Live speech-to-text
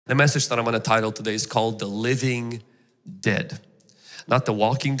The message that I'm going to title today is called The Living Dead. Not the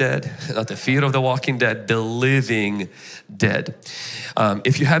walking dead, not the fear of the walking dead, the living dead.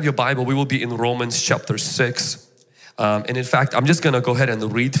 If you have your Bible, we will be in Romans chapter 6. And in fact, I'm just going to go ahead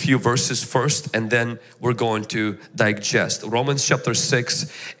and read a few verses first, and then we're going to digest. Romans chapter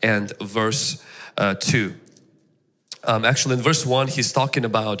 6 and verse 2. Actually in verse 1 he's talking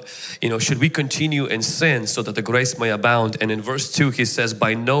about, should we continue in sin so that the grace may abound? And in verse 2 he says,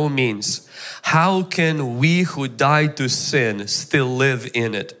 by no means. How can we who died to sin still live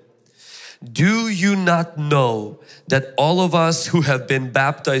in it? Do you not know that all of us who have been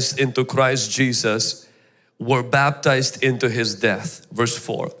baptized into Christ Jesus were baptized into His death? Verse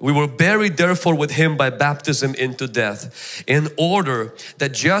 4, we were buried therefore with Him by baptism into death, in order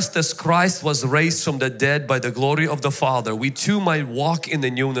that just as Christ was raised from the dead by the glory of the Father, we too might walk in the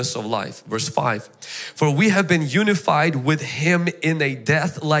newness of life. Verse 5, for we have been unified with Him in a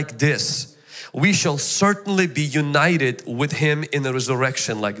death like this. We shall certainly be united with Him in a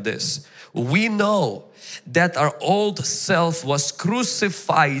resurrection like this. We know that our old self was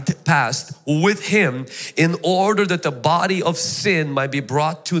crucified past with Him in order that the body of sin might be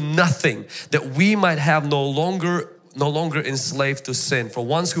brought to nothing, that we might have no longer enslaved to sin. For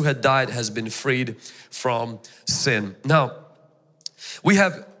once who had died has been freed from sin. Now, we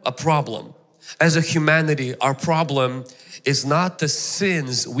have a problem. As a humanity, our problem is not the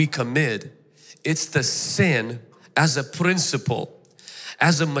sins we commit. It's the sin as a principle,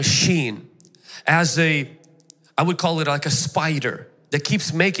 as a machine, I would call it like a spider that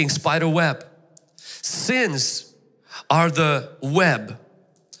keeps making spider web. Sins are the web.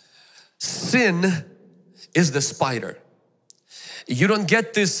 Sin is the spider. You don't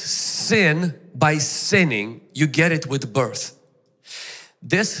get this sin by sinning, you get it with birth.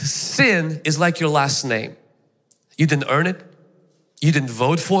 This sin is like your last name. You didn't earn it, you didn't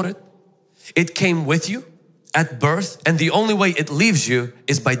vote for it. It came with you at birth, and the only way it leaves you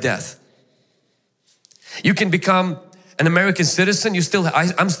is by death. You can become an American citizen,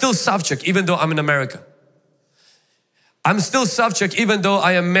 I'm still subject even though I'm in America. I'm still subject even though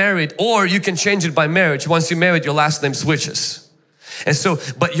I am married, or you can change it by marriage. Once you're married, your last name switches. And so,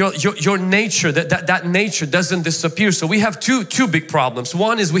 but your nature, that nature doesn't disappear. So we have two big problems.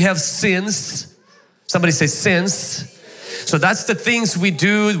 One is we have sins. Somebody say sins. So that's the things we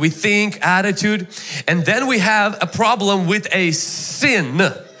do, we think, attitude. And then we have a problem with a sin.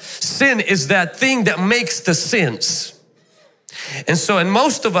 Sin is that thing that makes the sins. And so, and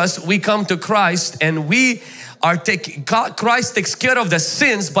most of us, we come to Christ and Christ takes care of the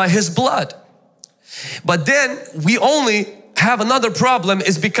sins by His blood. But then we only have another problem,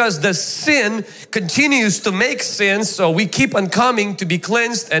 is because the sin continues to make sin, so we keep on coming to be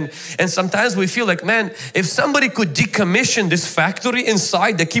cleansed, and sometimes we feel like, man, if somebody could decommission this factory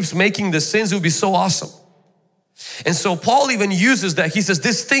inside that keeps making the sins, it would be so awesome. And so Paul even uses that. He says,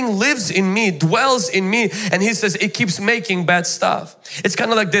 this thing lives in me, dwells in me, and he says it keeps making bad stuff. It's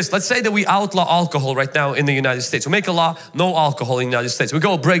kind of like this. Let's say that we outlaw alcohol right now in the United States. We make a law, no alcohol in the United States. We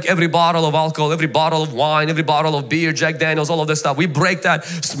go break every bottle of alcohol, every bottle of wine, every bottle of beer, Jack Daniels, all of this stuff. We break that,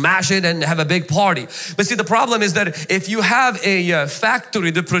 smash it, and have a big party. But see, the problem is that if you have a factory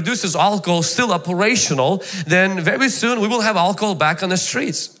that produces alcohol still operational, then very soon we will have alcohol back on the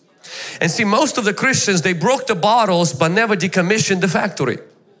streets. And see, most of the Christians, they broke the bottles but never decommissioned the factory.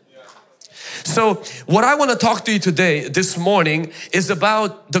 So what I want to talk to you today, this morning, is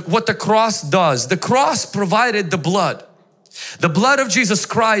about what the cross does. The cross provided the blood. The blood of Jesus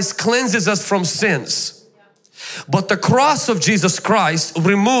Christ cleanses us from sins. But the cross of Jesus Christ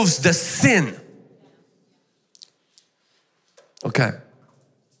removes the sin. Okay,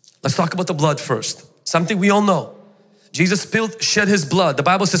 let's talk about the blood first. Something we all know. Jesus shed His blood. The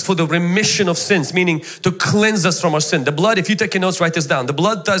Bible says for the remission of sins, meaning to cleanse us from our sin. The blood, if you take your notes, write this down. The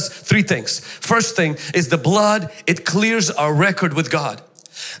blood does three things. First thing is the blood, it clears our record with God.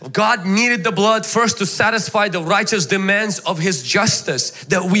 God needed the blood first to satisfy the righteous demands of His justice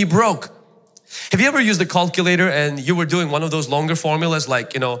that we broke. Have you ever used a calculator and you were doing one of those longer formulas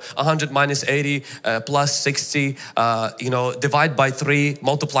like, 100 minus 80 plus 60, divide by 3,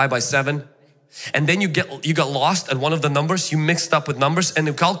 multiply by 7? And then you got lost at one of the numbers, you mixed up with numbers, and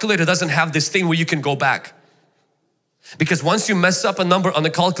the calculator doesn't have this thing where you can go back. Because once you mess up a number on the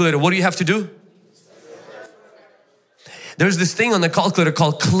calculator, what do you have to do? There's this thing on the calculator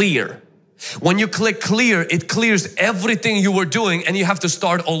called clear. When you click clear, it clears everything you were doing and you have to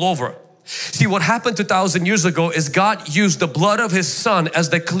start all over. See, what happened 2,000 years ago is God used the blood of His Son as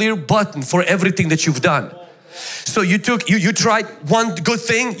the clear button for everything that you've done. So you tried one good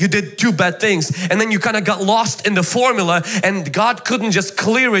thing, you did two bad things, and then you kind of got lost in the formula, and God couldn't just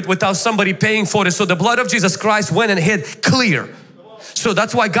clear it without somebody paying for it. So the blood of Jesus Christ went and hit clear. So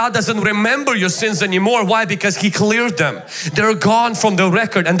that's why God doesn't remember your sins anymore. Why? Because He cleared them. They're gone from the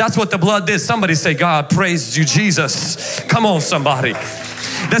record, and that's what the blood did. Somebody say, God, praise you, Jesus. Come on, somebody.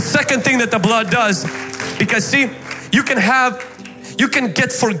 The second thing that the blood does, because see, you can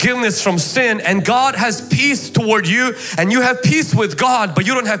get forgiveness from sin, and God has peace toward you, and you have peace with God, but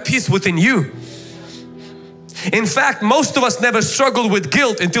you don't have peace within you. In fact, most of us never struggled with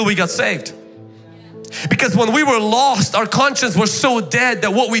guilt until we got saved. Because when we were lost, our conscience was so dead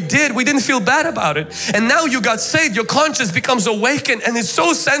that what we did, we didn't feel bad about it. And now you got saved, your conscience becomes awakened and it's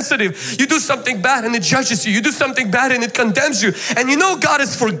so sensitive. You do something bad and it judges you. You do something bad and it condemns you. And you know God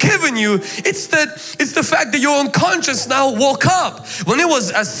has forgiven you. It's the fact that your own conscience now woke up. When it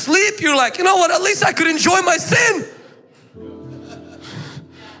was asleep, you're like, you know what, at least I could enjoy my sin.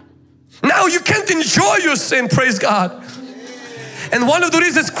 Now you can't enjoy your sin, praise God. And one of the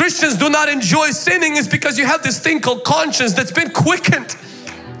reasons Christians do not enjoy sinning is because you have this thing called conscience that's been quickened.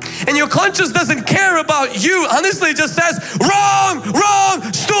 And your conscience doesn't care about you. Honestly, it just says, wrong,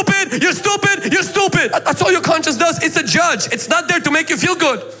 wrong, stupid, you're stupid, you're stupid. That's all your conscience does. It's a judge. It's not there to make you feel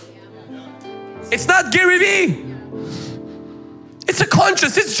good. It's not Gary Vee. It's a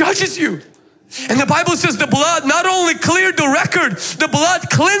conscience. It judges you. And the Bible says the blood not only cleared the record, the blood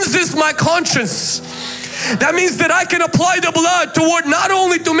cleanses my conscience. That means that I can apply the blood toward not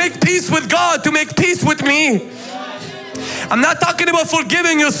only to make peace with God, to make peace with me. I'm not talking about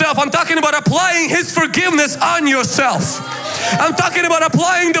forgiving yourself. I'm talking about applying His forgiveness on yourself. I'm talking about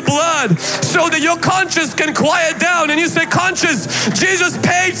applying the blood so that your conscience can quiet down and you say, conscience, Jesus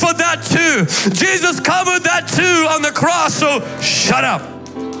paid for that too. Jesus covered that too on the cross, so shut up.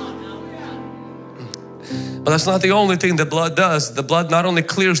 But that's not the only thing the blood does. The blood not only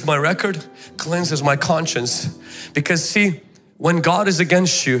clears my record, cleanses my conscience. Because see, when God is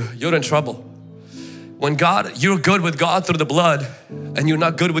against you, you're in trouble. When you're good with God through the blood and you're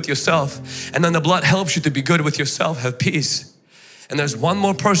not good with yourself. And then the blood helps you to be good with yourself, have peace. And there's one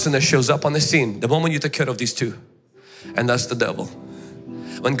more person that shows up on the scene the moment you take care of these two. And that's the devil.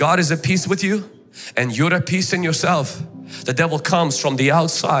 When God is at peace with you and you're at peace in yourself, the devil comes from the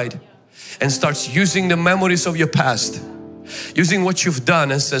outside and starts using the memories of your past, using what you've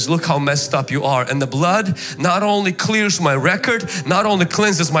done, and says, look how messed up you are. And the blood not only clears my record, not only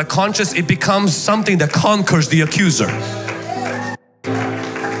cleanses my conscience, it becomes something that conquers the accuser.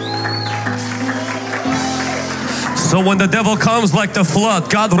 So when the devil comes like the flood,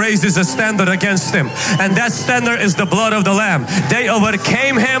 God raises a standard against him. And that standard is the blood of the Lamb. They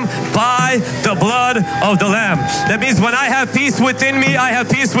overcame him by the blood of the Lamb. That means when I have peace within me, I have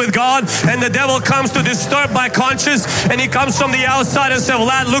peace with God. And the devil comes to disturb my conscience, and he comes from the outside and says,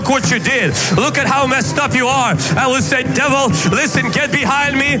 Vlad, look what you did. Look at how messed up you are. I will say, devil, listen, get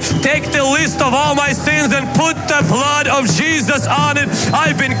behind me. Take the list of all my sins and put the blood of Jesus on it.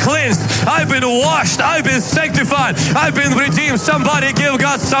 I've been cleansed. I've been washed. I've been sanctified. I've been redeemed. Somebody give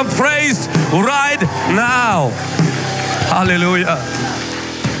God some praise right now. Hallelujah.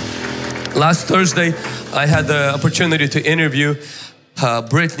 Last Thursday, I had the opportunity to interview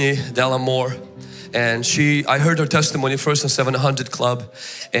Brittany Delamore. And I heard her testimony first in 700 Club.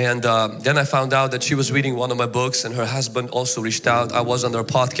 And then I found out that she was reading one of my books, and her husband also reached out. I was on their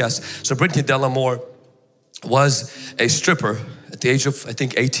podcast. So Brittany Delamore was a stripper at the age of, I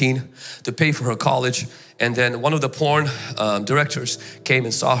think, 18 to pay for her college. And then one of the porn directors came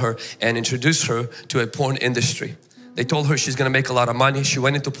and saw her and introduced her to a porn industry. They told her she's gonna make a lot of money. She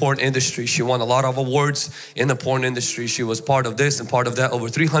went into porn industry. She won a lot of awards in the porn industry. She was part of this and part of that. Over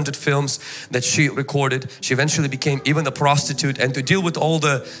 300 films that she recorded. She eventually became even a prostitute. And to deal with all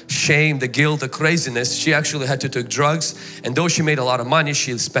the shame, the guilt, the craziness, she actually had to take drugs. And though she made a lot of money,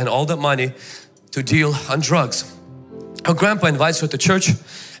 she spent all that money to deal on drugs. Her grandpa invites her to church,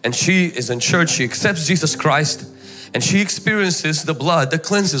 and she is in church. She accepts Jesus Christ, and she experiences the blood that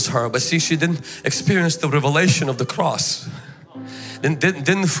cleanses her. But see, she didn't experience the revelation of the cross.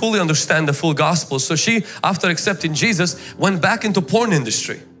 Didn't fully understand the full gospel. So she, after accepting Jesus, went back into porn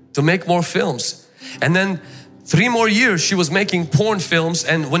industry to make more films. And then 3 more years she was making porn films,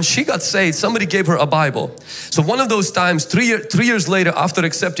 and when she got saved, somebody gave her a Bible. So one of those times, 3 years later after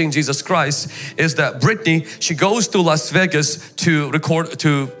accepting Jesus Christ, is that Brittany, she goes to Las Vegas to record,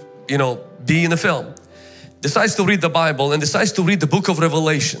 to be in the film. Decides to read the Bible and decides to read the book of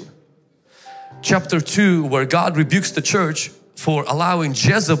Revelation. Chapter 2, where God rebukes the church for allowing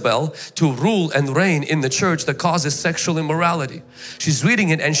Jezebel to rule and reign in the church that causes sexual immorality. She's reading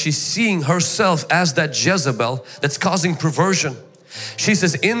it and she's seeing herself as that Jezebel that's causing perversion. She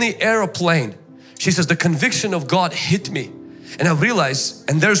says, in the airplane, she says, the conviction of God hit me. And I realized,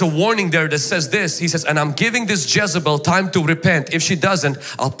 and there's a warning there that says this, he says, and I'm giving this Jezebel time to repent. If she doesn't,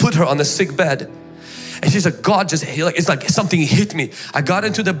 I'll put her on the sick bed. And she's like, God just, it's like something hit me. I got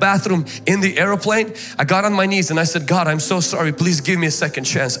into the bathroom in the airplane. I got on my knees and I said, God, I'm so sorry. Please give me a second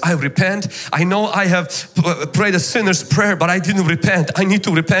chance. I repent. I know I have prayed a sinner's prayer, but I didn't repent. I need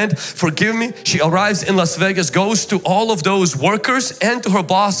to repent. Forgive me. She arrives in Las Vegas, goes to all of those workers and to her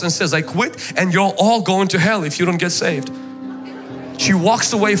boss and says, I quit and you're all going to hell if you don't get saved. She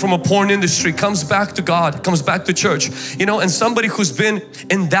walks away from a porn industry, comes back to God, comes back to church. You know, and somebody who's been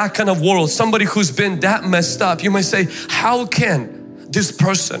in that kind of world, somebody who's been that messed up, you might say, how can this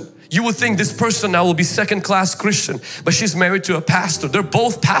person, you would think this person now will be second-class Christian, but she's married to a pastor. They're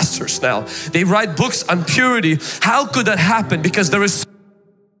both pastors now. They write books on purity. How could that happen? Because there is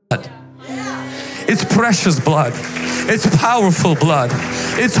blood. It's precious blood. It's powerful blood.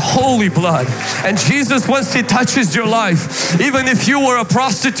 It's holy blood. And Jesus, once He touches your life, even if you were a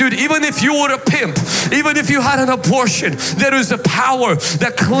prostitute, even if you were a pimp, even if you had an abortion, there is a power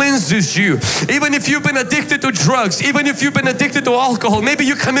that cleanses you. Even if you've been addicted to drugs, even if you've been addicted to alcohol, maybe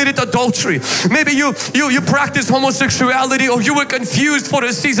you committed adultery, maybe you practiced homosexuality, or you were confused for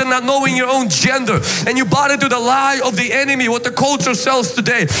a season not knowing your own gender and you bought into the lie of the enemy, what the culture sells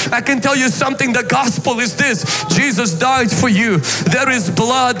today. I can tell you something, the gospel is this: Jesus died for you. There is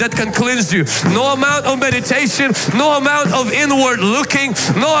blood that can cleanse you. No amount of meditation, no amount of inward looking,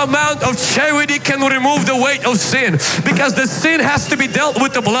 no amount of charity can remove the weight of sin, because the sin has to be dealt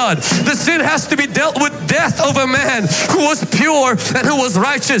with the blood. The sin has to be dealt with death of a man who was pure and who was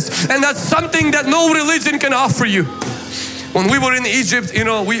righteous, and that's something that no religion can offer you. When we were in Egypt, you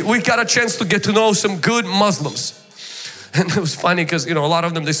know, we got a chance to get to know some good Muslims. And it was funny because, you know, a lot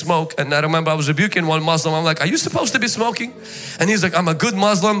of them, they smoke. And I remember I was rebuking one Muslim. I'm like, are you supposed to be smoking? And he's like, I'm a good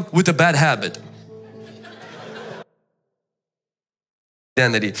Muslim with a bad habit.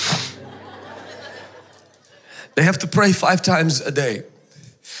 Identity. They have to pray 5 times a day.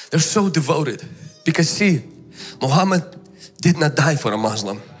 They're so devoted. Because see, Muhammad did not die for a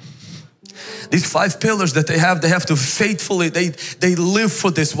Muslim. These 5 pillars that they have to faithfully, they live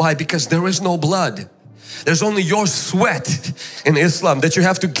for this. Why? Because there is no blood. There's only your sweat in Islam that you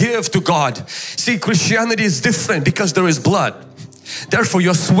have to give to God. See, Christianity is different because there is blood. Therefore,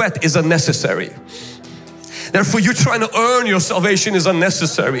 your sweat is unnecessary. Therefore, you trying to earn your salvation is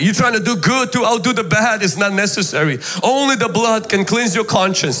unnecessary. You trying to do good to outdo the bad is not necessary. Only the blood can cleanse your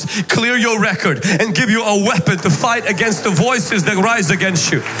conscience, clear your record, and give you a weapon to fight against the voices that rise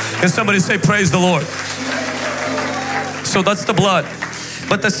against you. And somebody say, praise the Lord. So that's the blood.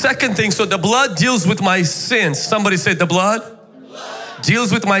 But the second thing, so the blood deals with my sins. Somebody say the blood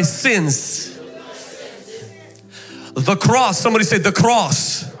deals with my sins. The cross, somebody say the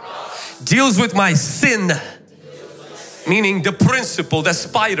cross deals with my sin. Meaning the principle, the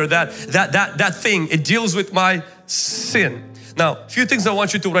spider, that thing, it deals with my sin. Now, a few things I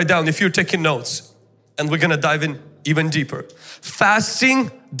want you to write down if you're taking notes, and we're gonna dive in even deeper. Fasting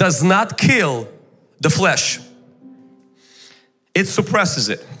does not kill the flesh. It suppresses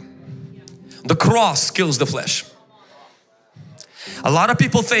it. The cross kills the flesh. A lot of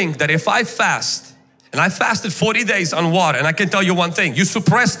people think that if I fast, and I fasted 40 days on water, and I can tell you one thing, you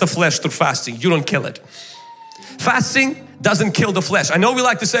suppress the flesh through fasting, you don't kill it. Fasting doesn't kill the flesh. I know we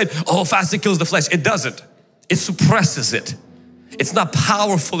like to say, oh, fasting kills the flesh. It doesn't. It suppresses it. It's not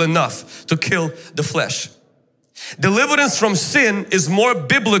powerful enough to kill the flesh. Deliverance from sin is more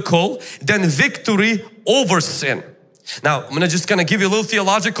biblical than victory over sin. Now, I'm just gonna give you a little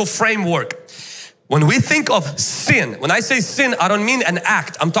theological framework. When we think of sin, when I say sin, I don't mean an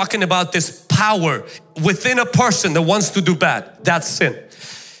act. I'm talking about this power within a person that wants to do bad. That's sin.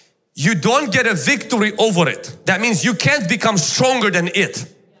 You don't get a victory over it. That means you can't become stronger than it.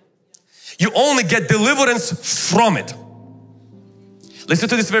 You only get deliverance from it. Listen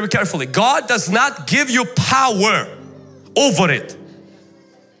to this very carefully. God does not give you power over it.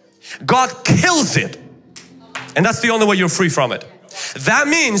 God kills it. And that's the only way you're free from it. That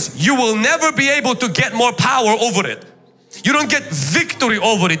means you will never be able to get more power over it. You don't get victory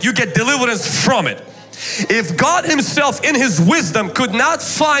over it. You get deliverance from it. If God Himself in His wisdom could not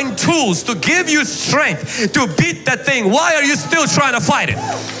find tools to give you strength to beat that thing, why are you still trying to fight it?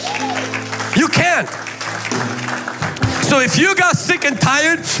 You can't. So if you got sick and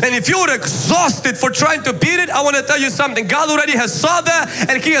tired, and if you were exhausted for trying to beat it, I want to tell you something. God already has saw that,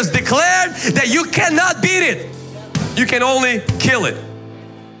 and He has declared that you cannot beat it. You can only kill it.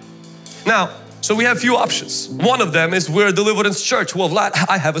 Now, so we have a few options. One of them is we're a deliverance church. Well, Vlad,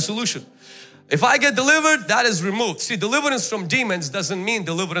 I have a solution. If I get delivered, that is removed. See, deliverance from demons doesn't mean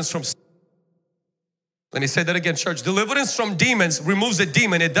deliverance from sin. Let me say that again, church. Deliverance from demons removes the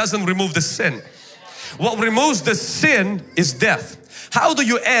demon. It doesn't remove the sin. What removes the sin is death. How do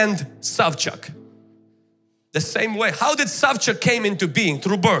you end Savchuk? The same way. How did Savchuk came into being?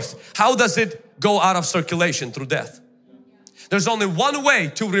 Through birth. How does it go out of circulation? Through death. There's only one way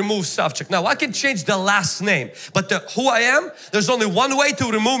to remove Savchuk. Now I can change the last name, but who I am, there's only one way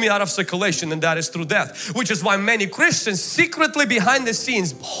to remove me out of circulation, and that is through death. Which is why many Christians secretly behind the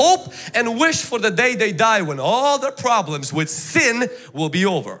scenes hope and wish for the day they die when all their problems with sin will be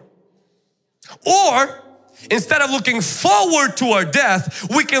over. Or instead of looking forward to our death,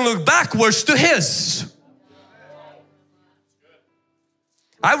 we can look backwards to His.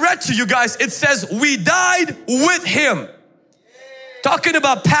 I read to you guys, it says we died with Him. Talking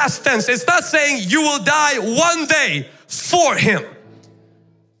about past tense. It's not saying you will die one day for Him.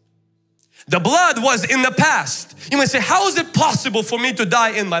 The blood was in the past. You may say, how is it possible for me to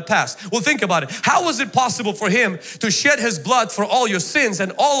die in my past? Well, think about it. How was it possible for Him to shed His blood for all your sins,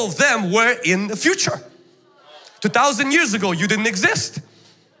 and all of them were in the future? 2,000 years ago, you didn't exist.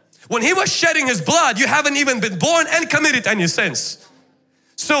 When He was shedding His blood, you haven't even been born and committed any sins.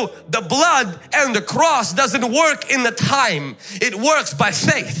 So the blood and the cross doesn't work in the time. It works by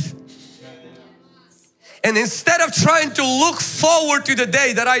faith. And instead of trying to look forward to the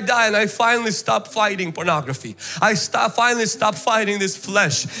day that I die and I finally stop fighting pornography, I finally stop fighting this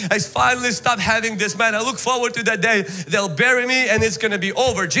flesh, I finally stop having this, man, I look forward to that day they'll bury me and it's going to be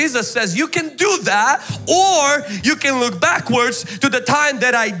over. Jesus says you can do that, or you can look backwards to the time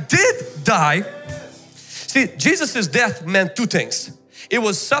that I did die. See, Jesus's death meant two things. It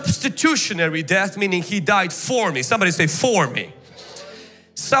was substitutionary death, meaning He died for me. Somebody say, for me.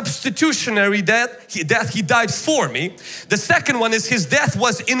 Substitutionary death, He died for me. The second one is His death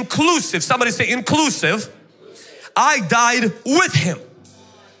was inclusive. Somebody say inclusive. I died with Him.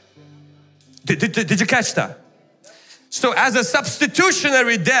 Did you catch that? So as a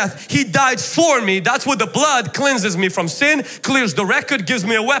substitutionary death, He died for me. That's what the blood cleanses me from sin, clears the record, gives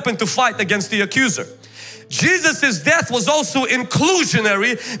me a weapon to fight against the accuser. Jesus' death was also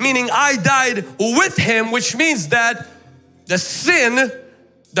inclusionary, meaning I died with Him, which means that the sin,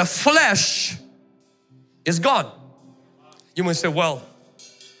 the flesh is gone. You might say, well,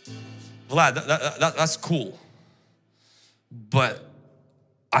 Vlad, that's cool, but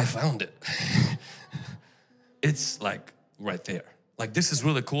I found it. It's like right there. Like, this is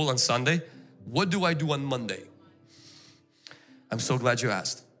really cool on Sunday. What do I do on Monday? I'm so glad you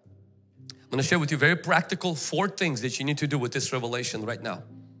asked. I'm going to share with you very practical 4 things that you need to do with this revelation right now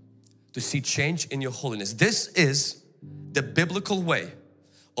to see change in your holiness. This is the biblical way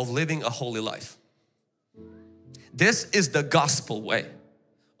of living a holy life. This is the gospel way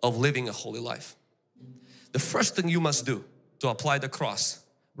of living a holy life. The first thing you must do to apply the cross,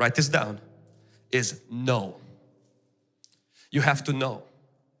 write this down, is know. You have to know.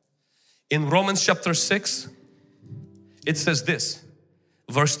 In Romans chapter 6, it says this,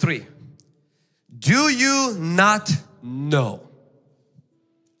 verse 3. Do you not know?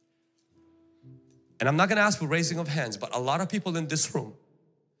 And I'm not going to ask for raising of hands, but a lot of people in this room,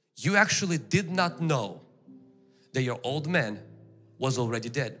 you actually did not know that your old man was already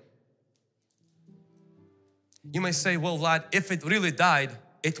dead. You may say, well, Vlad, if it really died,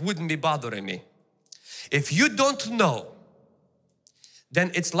 it wouldn't be bothering me. If you don't know, then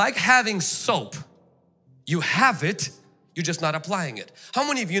it's like having soap. You have it, you're just not applying it. How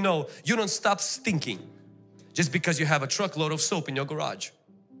many of you know you don't stop stinking just because you have a truckload of soap in your garage?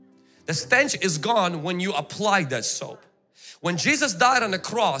 The stench is gone when you apply that soap. When Jesus died on the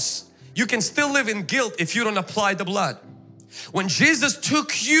cross, you can still live in guilt if you don't apply the blood. When Jesus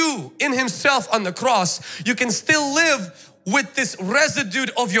took you in Himself on the cross, you can still live with this residue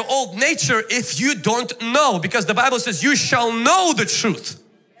of your old nature if you don't know, because the Bible says you shall know the truth.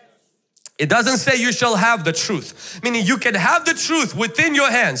 It doesn't say you shall have the truth, meaning you can have the truth within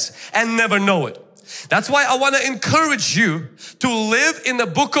your hands and never know it. That's why I want to encourage you to live in the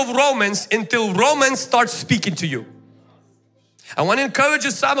book of Romans until Romans starts speaking to you. I want to encourage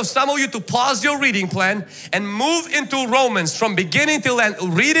you, some of you, to pause your reading plan and move into Romans from beginning till end.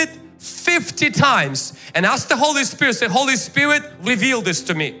 Read it 50 times and ask the Holy Spirit, say, Holy Spirit, reveal this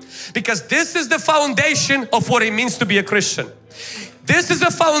to me. Because this is the foundation of what it means to be a Christian. This is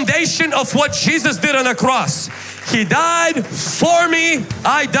the foundation of what Jesus did on the cross. He died for me,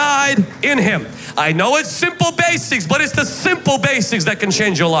 I died in Him. I know it's simple basics, but it's the simple basics that can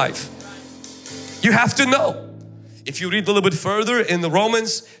change your life. You have to know. If you read a little bit further in the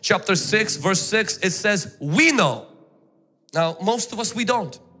Romans chapter 6 verse 6, it says we know. Now most of us, we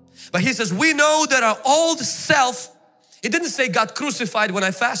don't. But he says we know that our old self, it didn't say got crucified when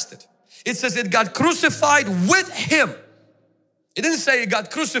I fasted. It says it got crucified with Him. It didn't say it got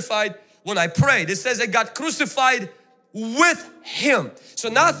crucified when I prayed. It says it got crucified with Him. So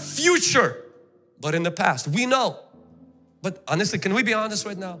not future, but in the past. We know. But honestly, can we be honest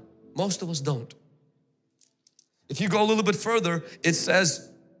right now? Most of us don't. If you go a little bit further, it says,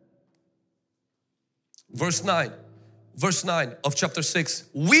 verse 9 of chapter 6,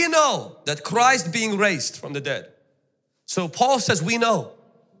 we know that Christ being raised from the dead. So Paul says we know.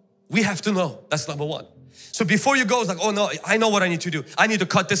 We have to know. That's number one. So before you go, it's like, oh no, I know what I need to do. I need to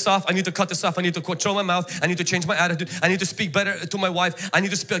cut this off. I need to cut this off. I need to control my mouth. I need to change my attitude. I need to speak better to my wife. I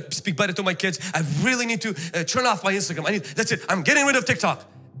need to speak better to my kids. I really need to turn off my Instagram. That's it. I'm getting rid of TikTok.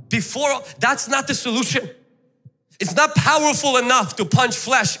 That's not the solution. It's not powerful enough to punch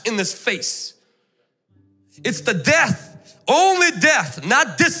flesh in this face. It's the death. Only death,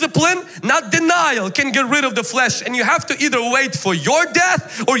 not discipline, not denial can get rid of the flesh. And you have to either wait for your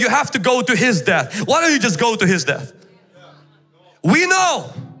death or you have to go to His death. Why don't you just go to His death? We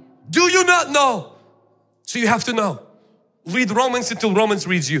know. Do you not know? So you have to know. Read Romans until Romans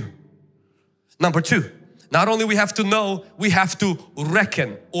reads you. Number two, not only we have to know, we have to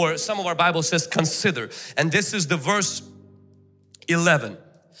reckon, or some of our Bible says consider. And this is the verse 11.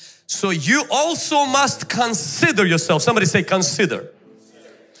 So you also must consider yourself. Somebody say consider.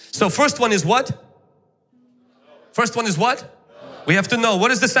 So first one is what? First one is what? We have to know.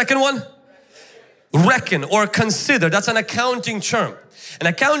 What is the second one? Reckon or consider. That's an accounting term. An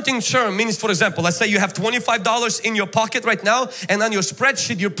accounting term means, for example, let's say you have $25 in your pocket right now and on your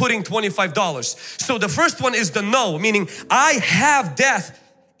spreadsheet you're putting $25. So the first one is the know, meaning I have death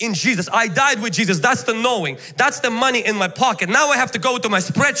in Jesus. I died with Jesus. That's the knowing. That's the money in my pocket. Now I have to go to my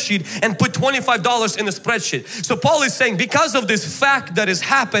spreadsheet and put $25 in the spreadsheet. So Paul is saying because of this fact that has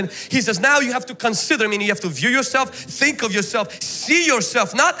happened, he says now you have to consider, meaning you have to view yourself, think of yourself, see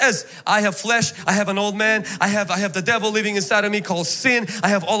yourself not as I have flesh, I have an old man, I have the devil living inside of me called sin, I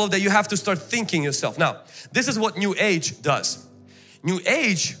have all of that. You have to start thinking yourself. Now this is what New Age does. New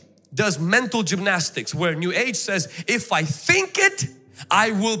Age does mental gymnastics where New Age says if I think it,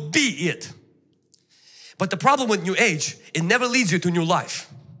 I will be it. But the problem with New Age, it never leads you to new life.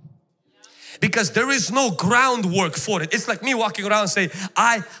 Because there is no groundwork for it. It's like me walking around and saying,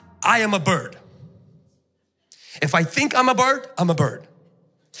 I am a bird. If I think I'm a bird, I'm a bird.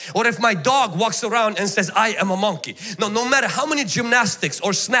 Or if my dog walks around and says, I am a monkey. No matter how many gymnastics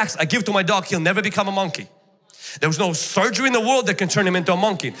or snacks I give to my dog, he'll never become a monkey. There's no surgery in the world that can turn him into a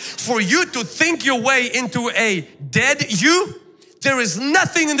monkey. For you to think your way into a dead you, there is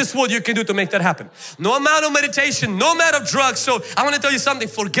nothing in this world you can do to make that happen. No amount of meditation, no amount of drugs. So I want to tell you something,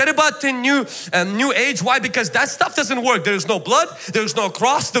 forget about the new age. Why? Because that stuff doesn't work. There is no blood, there is no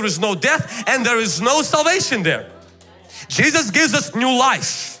cross, there is no death, and there is no salvation there. Jesus gives us new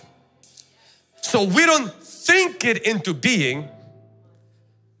life. So we don't think it into being.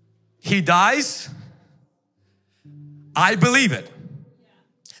 He dies. I believe it.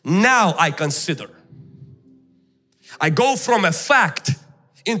 Now I consider. I go from a fact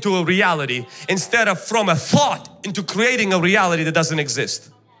into a reality instead of from a thought into creating a reality that doesn't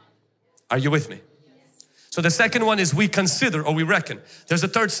exist. Are you with me? So the second one is we consider or we reckon. There's a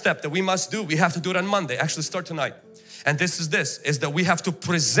third step that we must do. We have to do it on Monday. Actually start tonight. And this is that we have to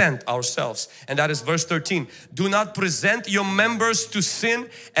present ourselves. And that is verse 13. Do not present your members to sin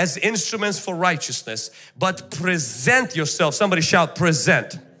as instruments for righteousness, but present yourself. Somebody shout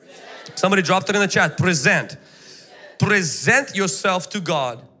present. Somebody dropped it in the chat. Present. Present yourself to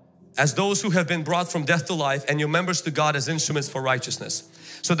God as those who have been brought from death to life and your members to God as instruments for righteousness.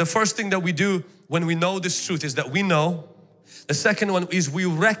 So the first thing that we do when we know this truth is that we know. The second one is we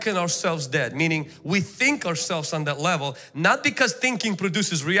reckon ourselves dead, meaning we think ourselves on that level, not because thinking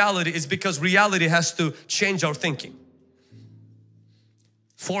produces reality, it's because reality has to change our thinking.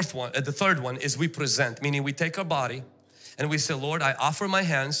 The third one is we present, meaning we take our body and we say, Lord, I offer my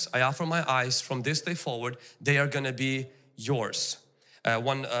hands, I offer my eyes from this day forward, they are going to be yours.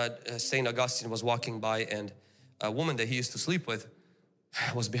 St. Augustine was walking by and a woman that he used to sleep with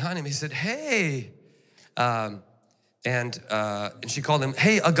was behind him. He said, hey, and she called him,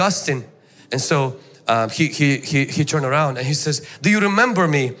 hey, Augustine. And so he turned around and he says, do you remember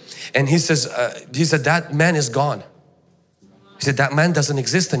me? And he said, that man is gone. He said, that man doesn't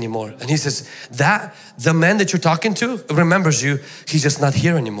exist anymore. And he says, the man that you're talking to remembers you. He's just not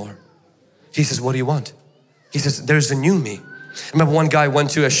here anymore. He says, what do you want? He says, there's a new me. I remember one guy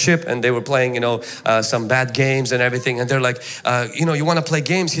went to a ship and they were playing, you know, some bad games and everything, and they're like, you know, you want to play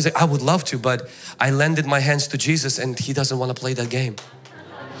games? He's like, I would love to, but I lended my hands to Jesus and He doesn't want to play that game.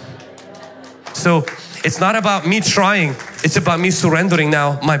 So it's not about me trying, it's about me surrendering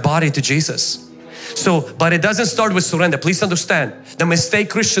now my body to Jesus. So, but it doesn't start with surrender. Please understand, the mistake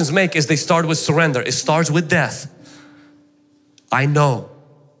Christians make is they start with surrender. It starts with death. I know,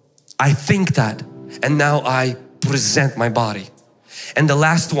 I think that, and now I present my body. And the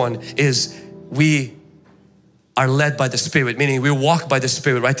last one is we are led by the Spirit, meaning we walk by the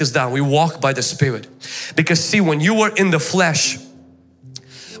Spirit. Write this down, we walk by the Spirit. Because see, when you were in the flesh,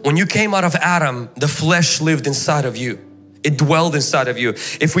 when you came out of Adam, the flesh lived inside of you. It dwelled inside of you.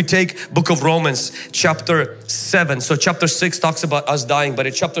 If we take book of Romans chapter 7, so chapter 6 talks about us dying, but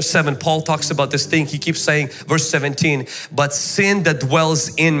in chapter 7 Paul talks about this thing. He keeps saying, verse 17, but sin that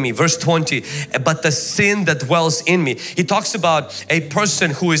dwells in me. Verse 20, but the sin that dwells in me. He talks about a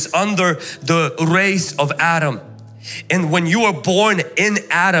person who is under the race of Adam. And when you are born in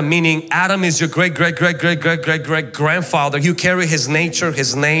Adam, meaning Adam is your great grandfather, you carry his nature,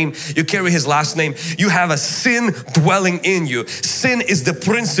 his name, you carry his last name, you have a sin dwelling in you. Sin is the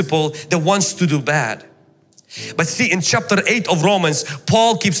principle that wants to do bad. But see, in chapter 8 of Romans,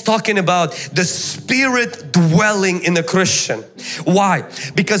 Paul keeps talking about the Spirit dwelling in a Christian. Why?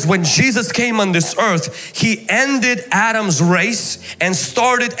 Because when Jesus came on this earth, He ended Adam's race and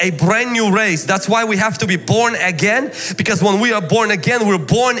started a brand new race. That's why we have to be born again, because when we are born again, we're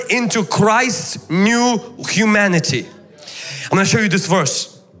born into Christ's new humanity. I'm going to show you this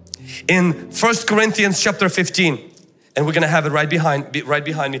verse in 1 Corinthians chapter 15, and we're going to have it right behind me. 1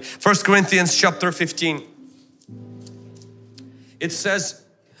 Corinthians chapter 15. It says,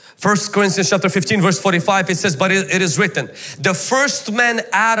 1 Corinthians chapter 15 verse 45, it says, but it is written, the first man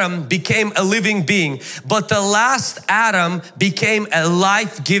Adam became a living being, but the last Adam became a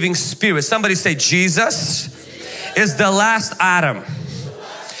life-giving spirit. Somebody say, Jesus is the last Adam.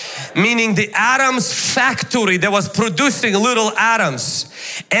 Meaning the Adam's factory that was producing little Adams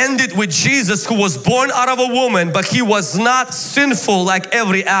ended with Jesus, who was born out of a woman, but He was not sinful like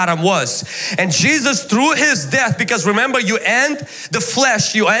every Adam was. And Jesus, through His death, because remember, you end the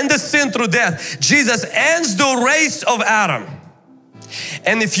flesh, you end the sin through death. Jesus ends the race of Adam.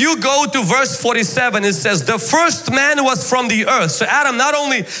 And if you go to verse 47, it says the first man was from the earth. So Adam not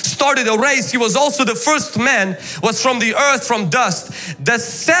only started a race, he was also the first man, was from the earth, from dust. The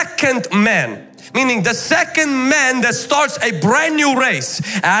second man, meaning the second man that starts a brand new race.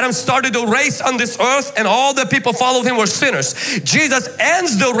 Adam started a race on this earth and all the people followed him were sinners. Jesus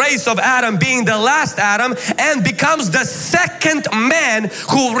ends the race of Adam, being the last Adam, and becomes the second man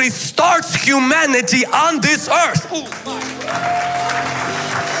who restarts humanity on this earth.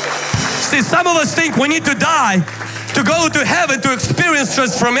 See, some of us think we need to die to go to heaven to experience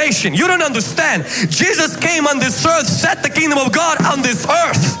transformation. You don't understand. Jesus came on this earth, set the kingdom of God on this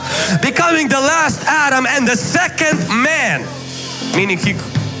earth, becoming the last Adam and the second man.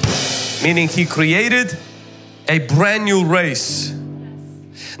 Meaning he created a brand new race.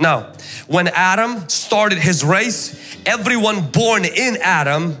 Now, when Adam started his race, everyone born in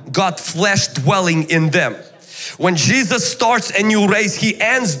Adam got flesh dwelling in them. When Jesus starts a new race, He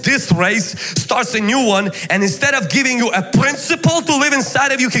ends this race, starts a new one, and instead of giving you a principle to live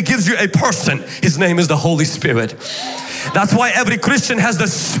inside of you, He gives you a person. His name is the Holy Spirit. That's why every Christian has the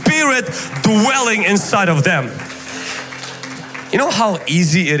Spirit dwelling inside of them. You know how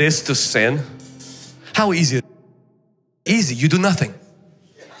easy it is to sin? How easy it is? Easy, you do nothing.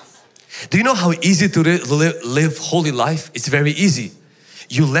 Do you know how easy to live holy life? It's very easy.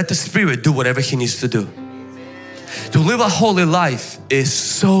 You let the Spirit do whatever He needs to do. To live a holy life is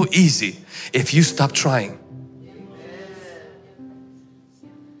so easy if you stop trying.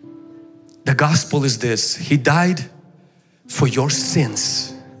 The gospel is this: He died for your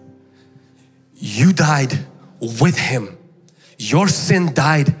sins. You died with Him. Your sin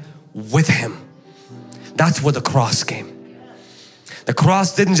died with Him. That's where the cross came. The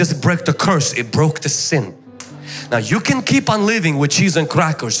cross didn't just break the curse, it broke the sin. Now you can keep on living with cheese and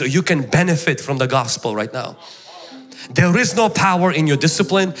crackers, so you can benefit from the gospel right now. There is no power in your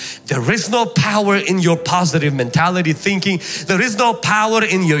discipline. There is no power in your positive mentality thinking. There is no power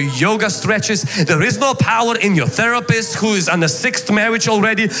in your yoga stretches. There is no power in your therapist who is on the 6th marriage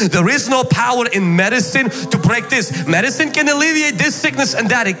already. There is no power in medicine to break this. Medicine can alleviate this sickness and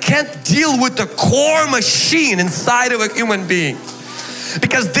that. It can't deal with the core machine inside of a human being.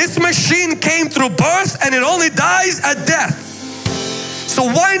 Because this machine came through birth and it only dies at death. So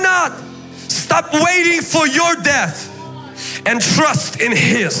why not stop waiting for your death and trust in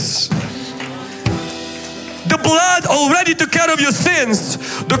His? The blood already took care of your sins.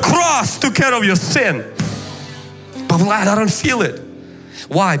 The cross took care of your sin. But Vlad, I don't feel it.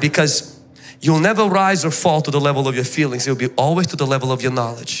 Why? Because you'll never rise or fall to the level of your feelings. You'll be always to the level of your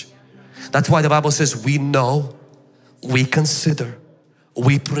knowledge. That's why the Bible says we know, we consider,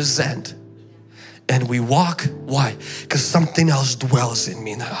 we present, and we walk. Why? Because something else dwells in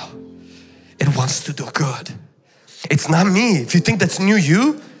me now. It wants to do good. It's not me. If you think that's new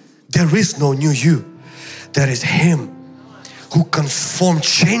you, there is no new you. There is Him who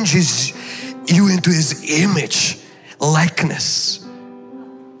changes you into His image, likeness.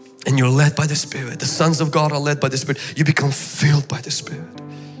 And you're led by the Spirit. The sons of God are led by the Spirit. You become filled by the Spirit.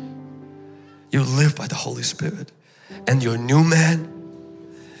 You live by the Holy Spirit. And your new man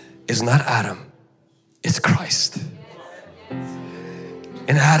is not Adam, it's Christ.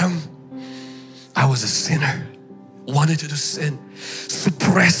 In Adam, I was a sinner, wanted to do sin,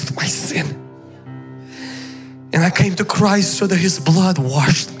 suppressed my sin. And I came to Christ so that His blood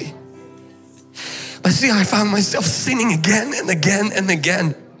washed me. But see, I found myself sinning again and again and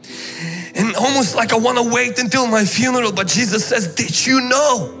again. And almost like I want to wait until my funeral. But Jesus says, did you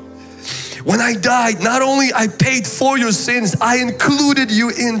know? When I died, not only I paid for your sins, I included you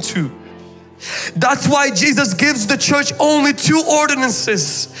into. That's why Jesus gives the church only 2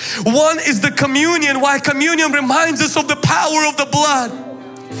 ordinances. One is the communion. Why? Communion reminds us of the power of the blood.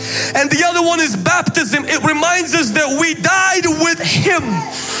 And the other one is baptism. It reminds us that we died with Him,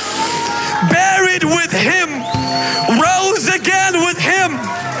 buried with Him, rose again with Him.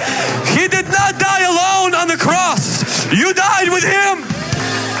 He did not die alone on the cross. You died with Him.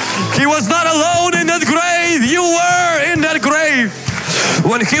 He was not alone in that grave. You were in that grave.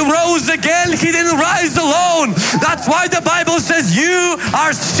 When He rose again, He didn't rise alone. That's why the Bible says you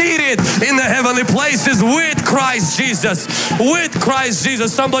are seated in the heavenly places with Christ Jesus. With Christ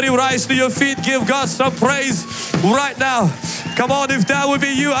Jesus. Somebody rise to your feet. Give God some praise right now. Come on, if that would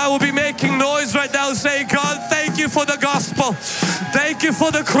be you, I will be making noise right now saying, God, thank you for the gospel. Thank you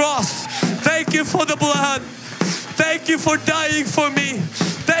for the cross. Thank you for the blood. Thank you for dying for me.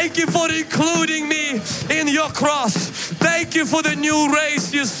 Thank you for including me in your cross. Thank you for the new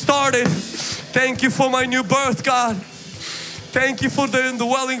race you started. Thank you for my new birth, God. Thank you for the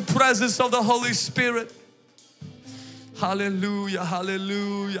indwelling presence of the Holy Spirit. Hallelujah,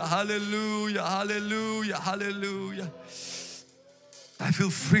 hallelujah, hallelujah, hallelujah, hallelujah. I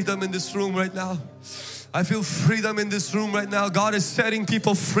feel freedom in this room right now. I feel freedom in this room right now. God is setting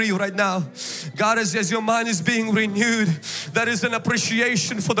people free right now. God is, as your mind is being renewed, there is an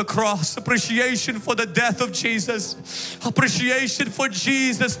appreciation for the cross, appreciation for the death of Jesus, appreciation for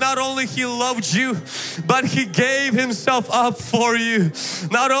Jesus. Not only He loved you, but He gave Himself up for you.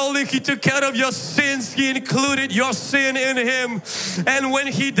 Not only He took care of your sins, He included your sin in Him. And when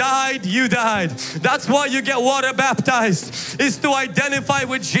He died, you died. That's why you get water baptized, is to identify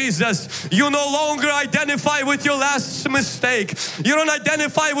with Jesus. You no longer identify with your last mistake. You don't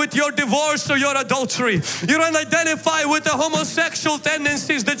identify with your divorce or your adultery. You don't identify with the homosexual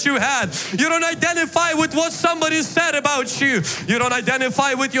tendencies that you had. You don't identify with what somebody said about you. You don't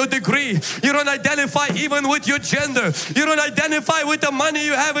identify with your degree. You don't identify even with your gender. You don't identify with the money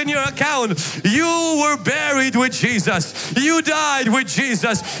you have in your account. You were buried with Jesus. You died with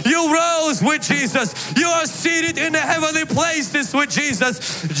Jesus. You rose with Jesus. You are seated in the heavenly places with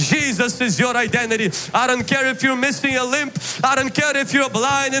Jesus. Jesus is your identity. I don't care if you're missing a limb. I don't care if you're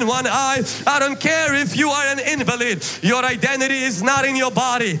blind in one eye. I don't care if you are an invalid. Your identity is not in your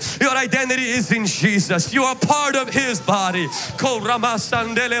body. Your identity is in Jesus. You are part of His body.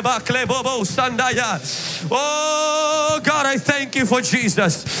 Oh God, I thank you for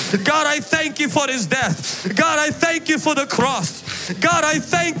Jesus. God, I thank you for His death. God, I thank you for the cross. God, I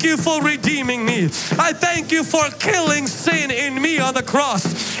thank you for redeeming me. I thank you for killing sin in me on the cross.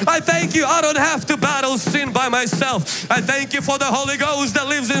 I thank you, I don't have to battle sin by myself. I thank you for the Holy Ghost that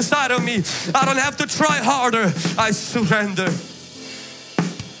lives inside of me. I don't have to try harder. I surrender.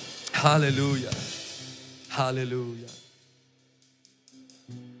 Hallelujah. Hallelujah.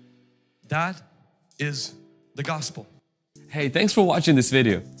 That is the gospel. Hey, thanks for watching this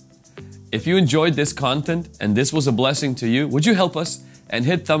video. If you enjoyed this content and this was a blessing to you, would you help us and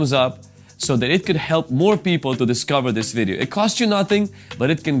hit thumbs up so that it could help more people to discover this video. It costs you nothing,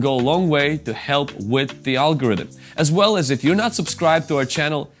 but it can go a long way to help with the algorithm. As well as if you're not subscribed to our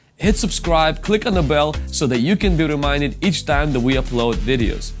channel, hit subscribe, click on the bell so that you can be reminded each time that we upload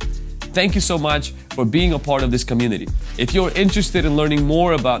videos. Thank you so much for being a part of this community. If you're interested in learning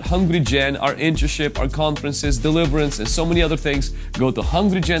more about HungryGen, our internship, our conferences, Deliverance, and so many other things, go to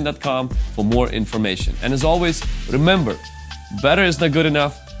HungryGen.com for more information. And as always, remember, better is not good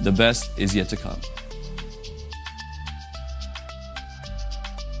enough, the best is yet to come.